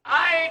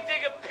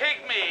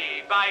Dig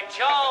Me by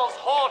Charles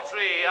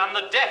Hawtrey and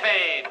the Deaf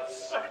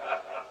Aids.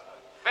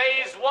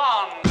 Phase 1.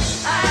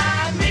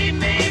 I need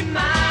me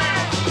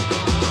mine.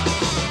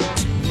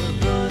 Tour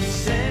bus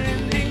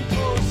sending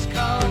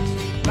postcards,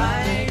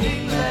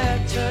 writing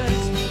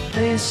letters.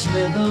 They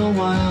slither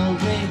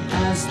wildly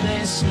as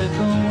they slip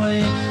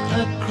away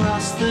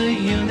across the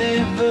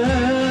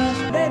universe.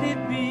 Let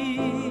it be,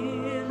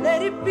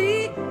 let it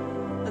be,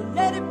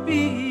 let it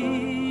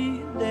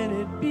be, let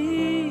it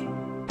be.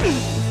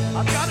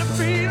 I've got a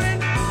feeling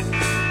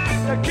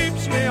that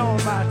keeps me on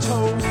my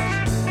toes.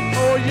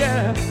 Oh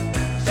yeah.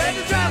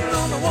 Take a travel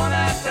on the one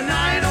after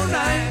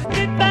 909.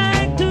 Get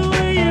back to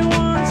where you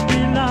once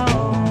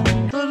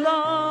belonged. The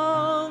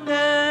long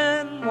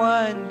and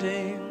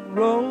winding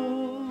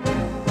road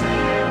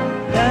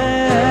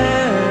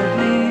that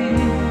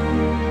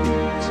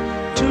leads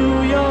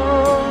to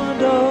your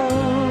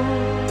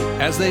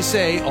door. As they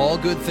say, all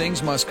good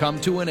things must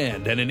come to an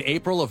end. And in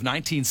April of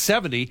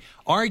 1970,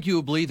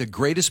 arguably the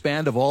greatest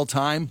band of all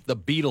time, the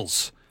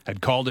Beatles,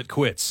 had called it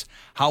quits.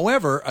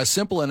 However, a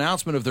simple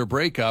announcement of their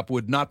breakup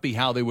would not be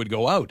how they would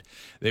go out.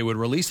 They would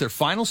release their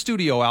final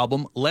studio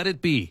album, Let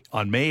It Be,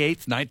 on May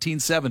 8th,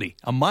 1970,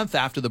 a month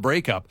after the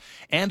breakup,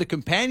 and a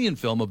companion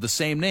film of the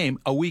same name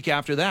a week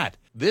after that.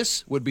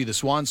 This would be the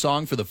swan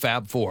song for the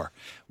Fab Four.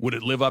 Would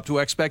it live up to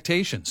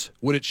expectations?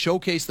 Would it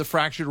showcase the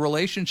fractured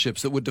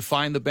relationships that would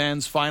define the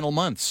band's final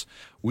months?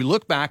 We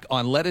look back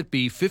on Let It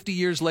Be 50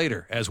 years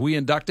later as we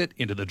induct it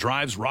into the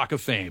Drive's Rock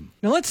of Fame.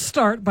 Now let's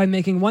start by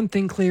making one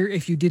thing clear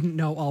if you didn't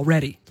know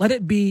already. Let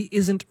It Be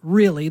isn't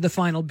really the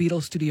final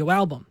Beatles studio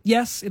album.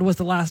 Yes, it was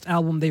the last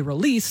album they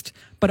released,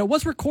 but it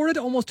was recorded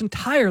almost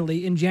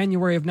entirely in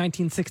January of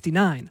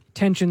 1969.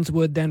 Tensions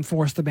would then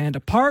force the band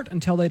apart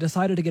until they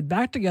decided to get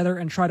back together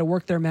and try to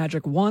work their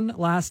magic one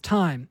last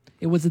time.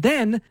 It was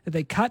then that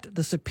they cut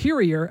the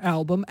superior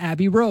album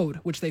Abbey Road,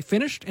 which they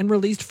finished and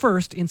released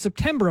first in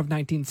September of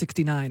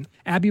 1969.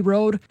 Abbey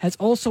Road has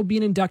also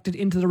been inducted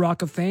into the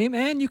Rock of Fame,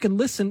 and you can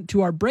listen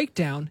to our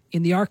breakdown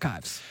in the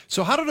archives.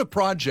 So how did a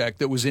project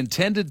that was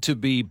intended to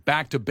be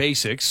back to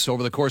basics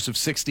over the course of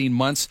 16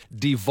 months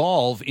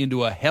devolve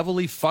into a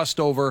heavily fussed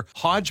over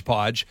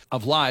hodgepodge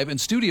of live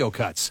and studio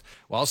cuts?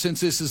 Well,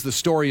 since this is the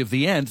story of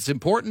the end, it's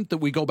important that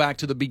we go back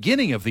to the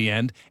beginning of the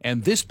end,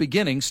 and this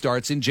beginning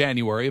starts in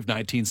January of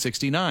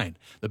 1969.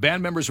 The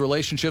band members'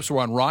 relationships were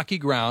on rocky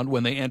ground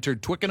when they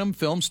entered Twickenham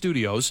Film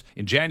Studios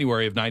in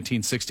January of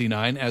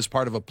 1969 as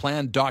part of a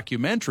planned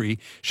documentary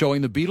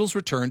showing the Beatles'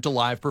 return to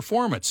live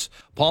performance.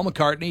 Paul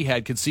McCartney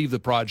had conceived the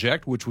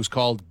project, which was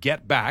called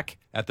Get Back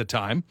at the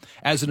time,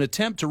 as an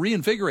attempt to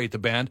reinvigorate the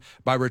band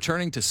by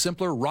returning to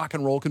simpler rock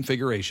and roll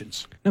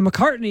configurations. Now,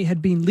 McCartney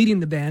had been leading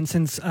the band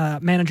since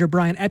manager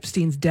Brian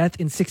Epstein's death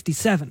in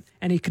 '67,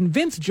 and he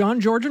convinced John,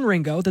 George, and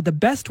Ringo that the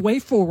best way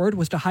forward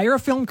was to hire a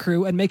film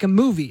crew and make a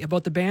movie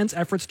about the band's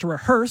efforts to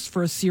rehearse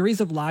for a series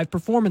of live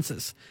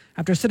performances.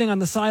 After sitting on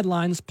the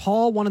sidelines,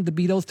 Paul wanted the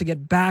Beatles to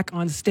get back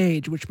on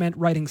stage, which meant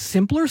writing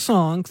simpler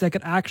songs that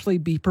could actually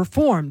be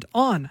performed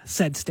on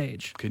said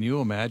stage. Can you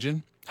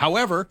imagine?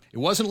 However, it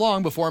wasn't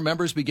long before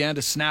members began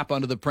to snap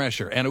under the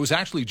pressure, and it was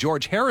actually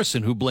George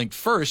Harrison who blinked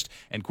first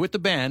and quit the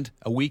band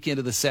a week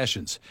into the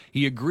sessions.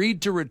 He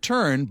agreed to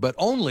return, but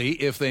only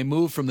if they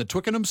moved from the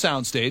Twickenham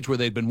soundstage where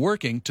they'd been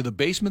working to the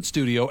basement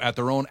studio at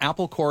their own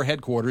Apple Corps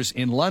headquarters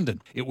in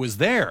London. It was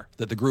there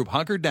that the group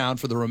hunkered down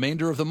for the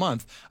remainder of the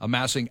month,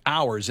 amassing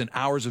hours and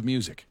hours of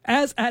music.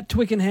 As at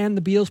Twickenham,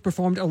 the Beatles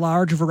performed a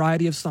large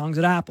variety of songs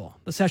at Apple.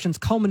 The sessions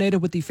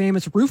culminated with the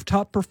famous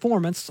rooftop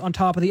performance on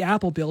top of the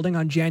Apple building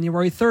on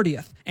January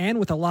 30th, and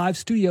with a live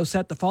studio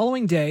set the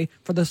following day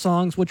for the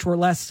songs which were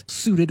less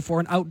suited for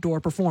an outdoor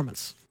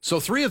performance. So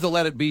 3 of the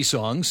Let It Be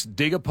songs,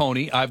 Dig a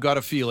Pony, I've Got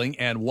a Feeling,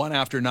 and One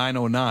After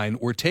 909,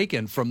 were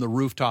taken from the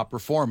rooftop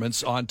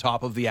performance on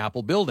top of the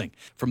Apple building.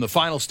 From the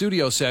final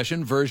studio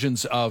session,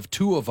 versions of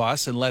Two of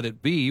Us and Let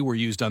It Be were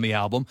used on the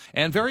album,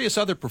 and various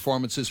other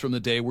performances from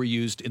the day were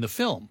used in the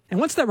film. And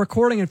once that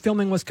recording and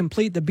filming was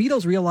complete, the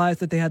Beatles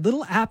realized that they had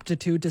little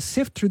aptitude to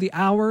sift through the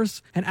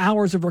hours and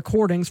hours of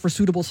recordings for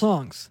suitable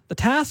songs. The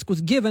task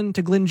was given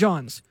to Glyn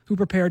Johns, who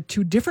prepared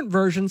 2 different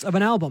versions of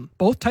an album,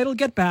 both titled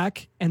Get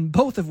Back, and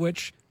both of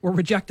which were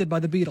rejected by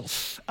the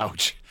Beatles.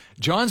 Ouch.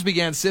 Johns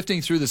began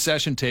sifting through the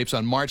session tapes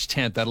on March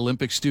 10th at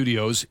Olympic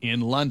Studios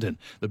in London.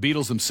 The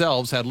Beatles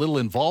themselves had little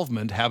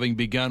involvement, having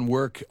begun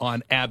work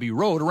on Abbey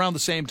Road around the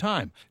same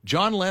time.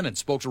 John Lennon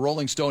spoke to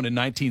Rolling Stone in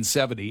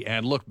 1970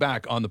 and looked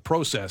back on the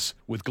process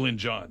with Glyn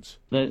Johns.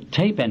 The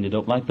tape ended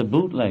up like the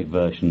bootleg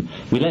version.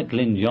 We let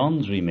Glyn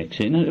Johns remix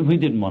it. And we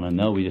didn't want to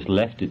know. We just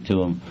left it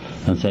to him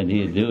and said,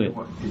 here, do it.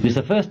 It's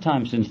the first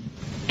time since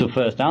the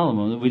first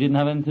album that we didn't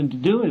have anything to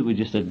do with it. We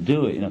just said,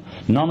 do it. You know,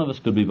 none of us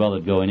could be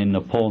bothered going in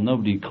Nepal.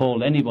 Nobody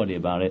called anybody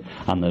about it,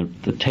 and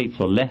the tapes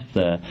were left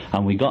there,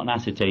 and we got an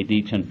acetate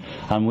each, and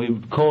we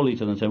would call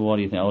each other and say, what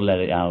do you think? Oh, let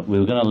it out. We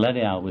were going to let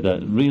it out with a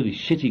really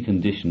shitty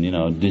condition,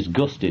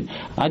 disgusted.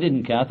 I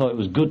didn't care. I thought it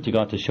was good to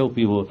go to show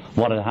people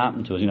what had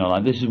happened to us,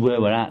 like, this is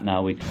where we're at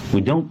now. We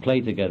don't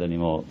play together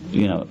anymore,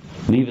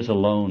 leave us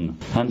alone.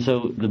 And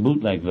so the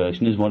bootleg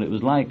version is what it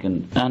was like,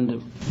 and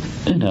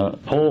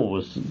Paul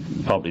was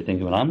probably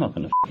thinking, well, I'm not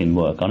going to fucking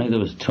work on it. There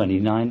was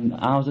 29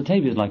 hours of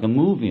tape. It was like a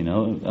movie,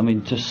 I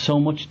mean, just so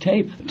much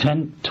tape.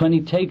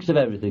 20 takes of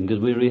everything, because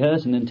we were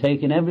rehearsing and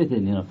taking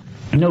everything,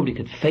 Nobody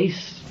could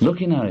face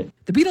looking at it.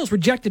 The Beatles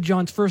rejected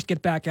John's first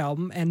Get Back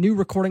album, and new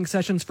recording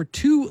sessions for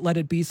 2 Let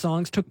It Be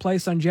songs took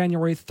place on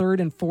January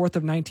 3rd and 4th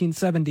of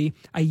 1970,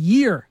 a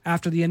year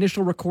after the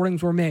initial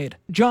recordings were made.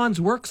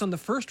 John's works on the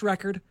first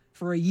record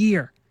for a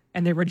year,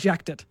 and they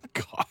reject it.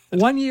 God.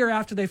 1 year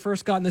after they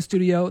first got in the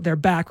studio, they're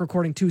back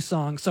recording 2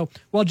 songs. So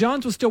while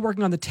Johns was still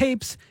working on the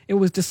tapes, it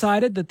was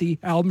decided that the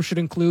album should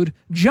include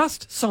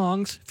just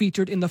songs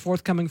featured in the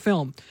forthcoming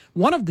film.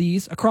 One of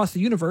these, Across the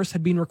Universe,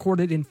 had been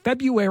recorded in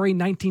February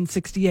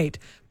 1968,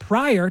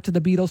 prior to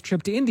the Beatles'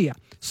 trip to India.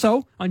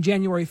 So on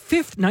January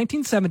 5th,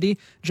 1970,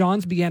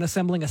 Johns began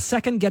assembling a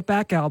second Get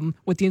Back album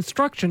with the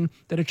instruction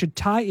that it should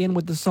tie in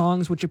with the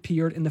songs which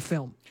appeared in the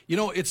film.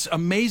 It's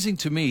amazing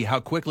to me how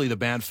quickly the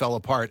band fell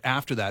apart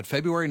after that.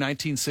 February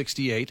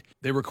 1968,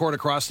 they record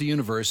Across the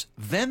Universe.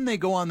 Then they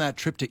go on that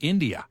trip to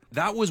India.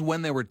 That was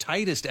when they were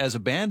tightest as a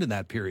band in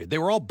that period. They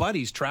were all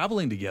buddies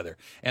traveling together.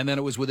 And then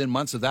it was within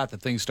months of that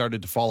things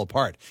started to fall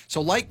apart.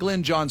 So like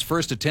Glyn Johns'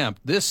 first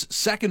attempt, this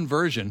second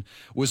version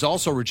was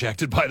also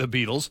rejected by the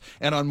Beatles.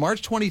 And on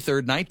March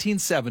 23rd,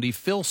 1970,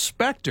 Phil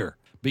Spector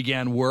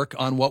began work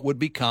on what would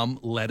become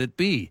Let It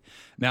Be.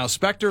 Now,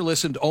 Spector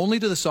listened only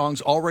to the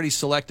songs already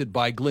selected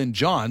by Glyn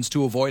Johns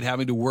to avoid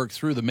having to work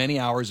through the many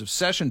hours of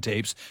session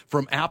tapes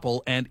from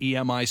Apple and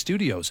EMI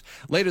Studios.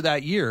 Later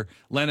that year,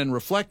 Lennon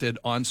reflected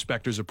on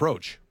Spector's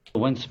approach.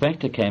 When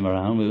Spector came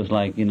around, it was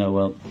like,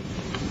 well,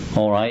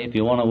 all right, if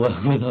you want to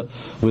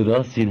work with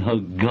us,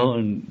 go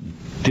and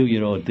do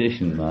your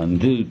audition, man.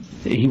 Dude,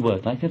 he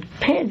worked like a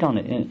pig on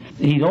it.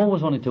 He'd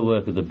always wanted to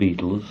work with the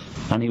Beatles,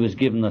 and he was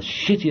given the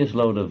shittiest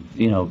load of,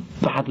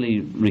 badly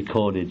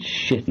recorded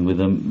shit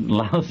with a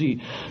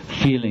lousy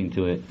feeling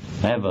to it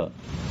ever.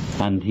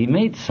 And he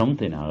made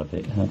something out of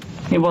it.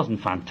 It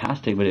wasn't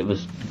fantastic, but it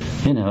was,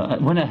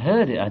 when I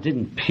heard it, I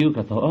didn't puke.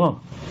 I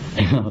thought,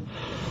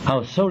 I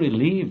was so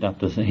relieved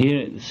after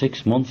hearing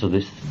 6 months of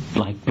this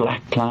like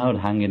black cloud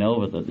hanging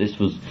over that this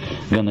was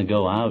going to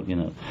go out,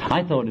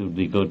 I thought it would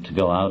be good to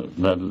go out,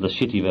 the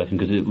shitty version,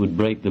 because it would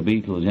break the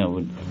Beatles, it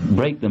would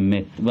break the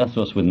myth. That's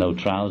us with no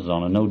trousers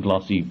on and no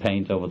glossy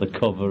paint over the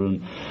cover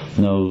and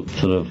no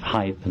sort of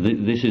hype.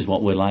 This is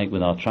what we're like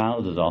with our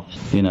trousers off.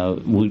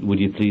 Would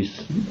you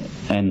please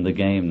end the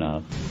game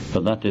now?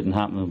 But that didn't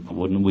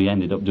happen. We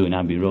ended up doing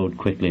Abbey Road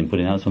quickly and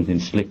putting out something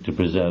slick to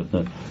preserve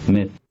the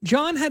myth.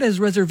 John had his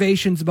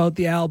reservations about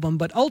the album,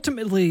 but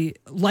ultimately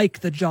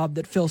liked the job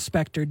that Phil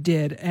Spector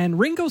did, and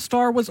Ringo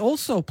Starr was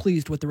also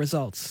pleased with the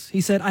results. He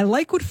said, I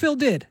like what Phil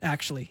did,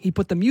 actually. He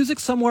put the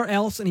music somewhere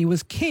else, and he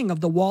was king of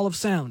the wall of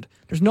sound.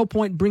 There's no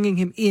point bringing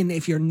him in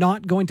if you're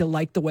not going to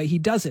like the way he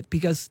does it,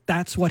 because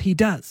that's what he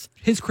does.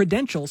 His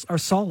credentials are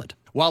solid.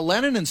 While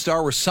Lennon and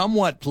Starr were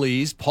somewhat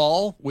pleased,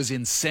 Paul was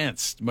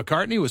incensed.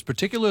 McCartney was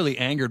particularly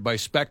angered by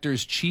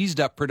Spector's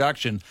cheesed-up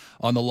production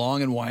on The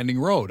Long and Winding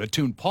Road, a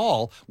tune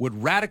Paul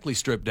would radically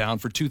strip down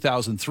for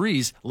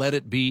 2003's Let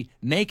It Be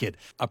Naked,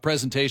 a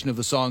presentation of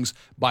the songs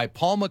by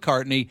Paul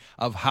McCartney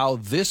of how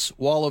this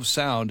wall of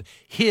sound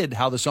hid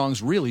how the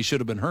songs really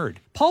should have been heard.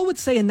 Paul would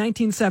say in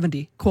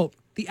 1970, quote,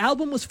 the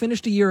album was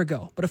finished a year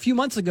ago, but a few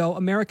months ago,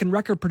 American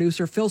record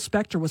producer Phil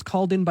Spector was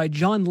called in by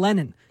John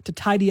Lennon to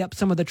tidy up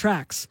some of the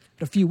tracks.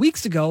 But a few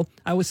weeks ago,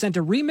 I was sent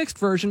a remixed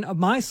version of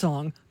my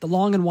song, The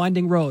Long and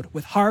Winding Road,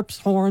 with harps,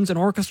 horns, and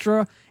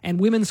orchestra,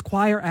 and women's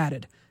choir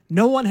added.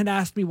 No one had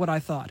asked me what I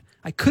thought.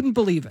 I couldn't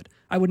believe it.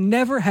 I would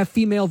never have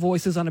female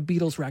voices on a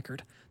Beatles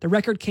record. The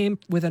record came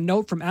with a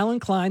note from Alan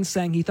Klein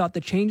saying he thought the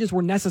changes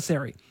were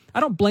necessary. I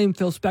don't blame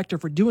Phil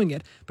Spector for doing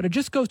it, but it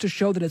just goes to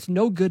show that it's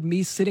no good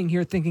me sitting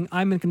here thinking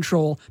I'm in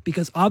control,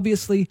 because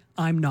obviously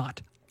I'm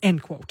not.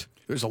 End quote.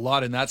 There's a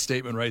lot in that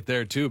statement right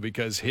there, too,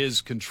 because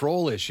his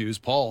control issues,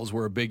 Paul's,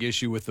 were a big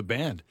issue with the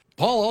band.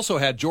 Paul also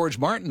had George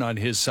Martin on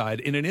his side.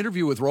 In an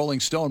interview with Rolling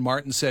Stone,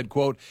 Martin said,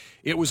 quote,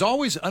 it was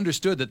always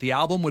understood that the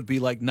album would be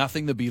like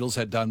nothing the Beatles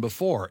had done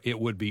before. It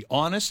would be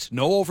honest,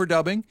 no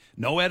overdubbing,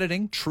 no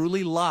editing,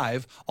 truly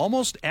live,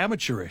 almost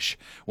amateurish.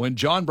 When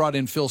John brought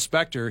in Phil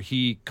Spector,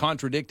 he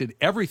contradicted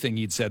everything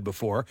he'd said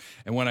before.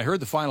 And when I heard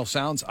the final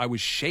sounds, I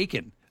was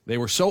shaken. They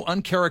were so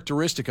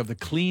uncharacteristic of the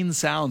clean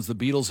sounds the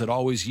Beatles had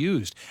always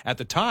used. At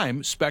the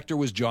time, Spector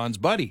was John's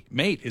buddy,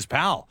 mate, his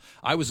pal.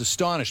 I was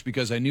astonished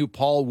because I knew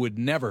Paul would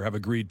never have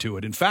agreed to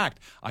it. In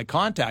fact, I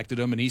contacted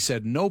him and he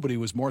said nobody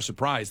was more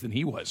surprised than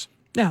he was.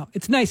 Now,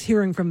 it's nice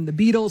hearing from the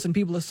Beatles and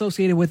people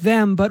associated with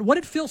them, but what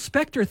did Phil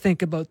Spector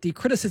think about the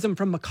criticism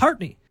from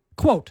McCartney?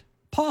 Quote,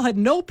 Paul had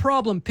no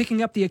problem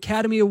picking up the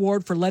Academy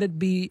Award for Let It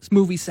Be's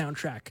movie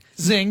soundtrack.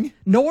 Zing.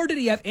 Nor did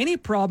he have any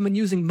problem in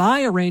using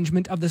my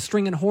arrangement of the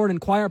string and horn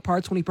and choir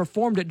parts when he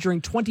performed it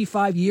during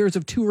 25 years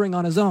of touring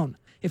on his own.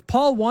 If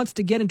Paul wants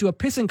to get into a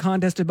pissing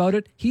contest about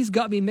it, he's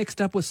got me mixed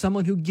up with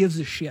someone who gives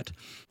a shit.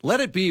 Let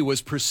It Be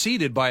was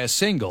preceded by a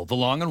single, The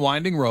Long and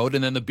Winding Road,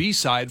 and then the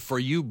B-side, For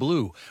You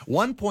Blue.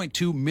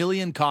 1.2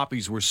 million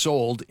copies were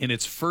sold in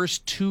its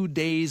first 2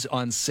 days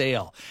on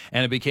sale,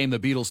 and it became the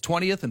Beatles'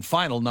 20th and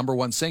final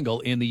 #1 single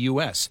in the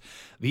U.S.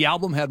 The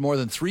album had more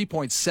than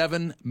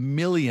 3.7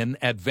 million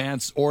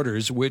advance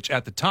orders, which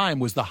at the time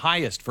was the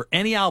highest for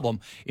any album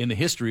in the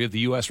history of the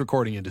U.S.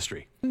 recording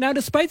industry. Now,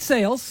 despite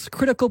sales,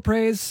 critical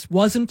praise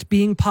wasn't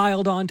being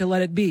piled on to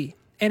Let It Be.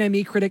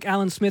 NME critic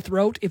Alan Smith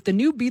wrote, "If the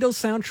new Beatles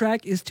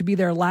soundtrack is to be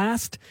their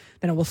last,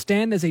 then it will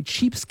stand as a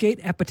cheapskate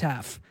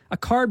epitaph, a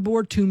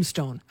cardboard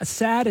tombstone, a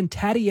sad and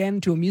tatty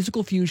end to a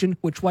musical fusion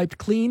which wiped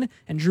clean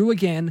and drew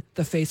again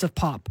the face of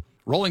pop."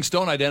 Rolling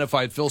Stone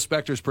identified Phil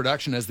Spector's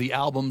production as the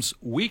album's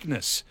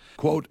weakness.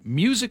 Quote,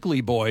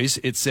 "Musically, boys,"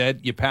 it said,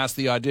 "you passed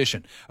the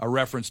audition," a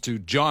reference to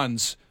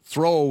John's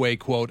throwaway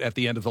quote at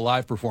the end of the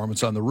live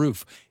performance on the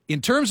roof.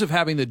 In terms of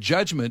having the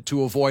judgment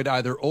to avoid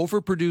either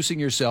overproducing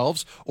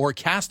yourselves or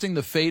casting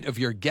the fate of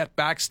your get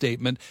back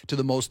statement to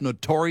the most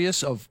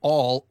notorious of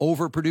all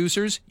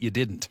overproducers, you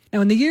didn't.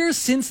 Now, in the years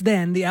since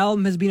then, the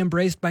album has been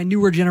embraced by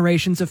newer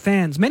generations of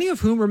fans, many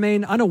of whom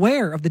remain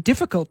unaware of the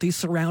difficulties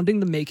surrounding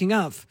the making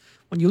of.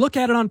 When you look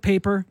at it on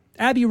paper,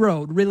 Abbey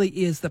Road really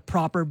is the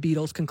proper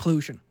Beatles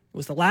conclusion. It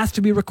was the last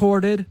to be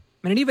recorded,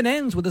 and it even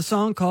ends with a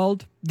song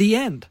called The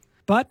End.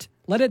 But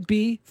Let It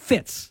Be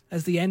fits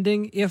as the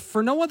ending, if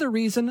for no other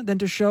reason than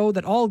to show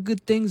that all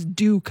good things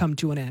do come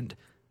to an end.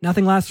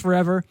 Nothing lasts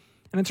forever,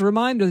 and it's a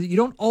reminder that you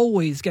don't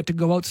always get to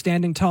go out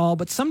standing tall,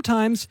 but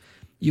sometimes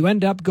you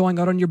end up going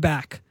out on your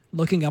back,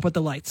 looking up at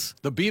the lights.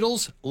 The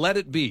Beatles' Let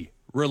It Be,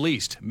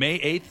 released May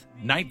 8th,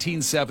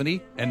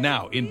 1970, and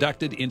now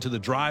inducted into the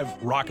Drive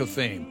Rock of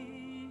Fame.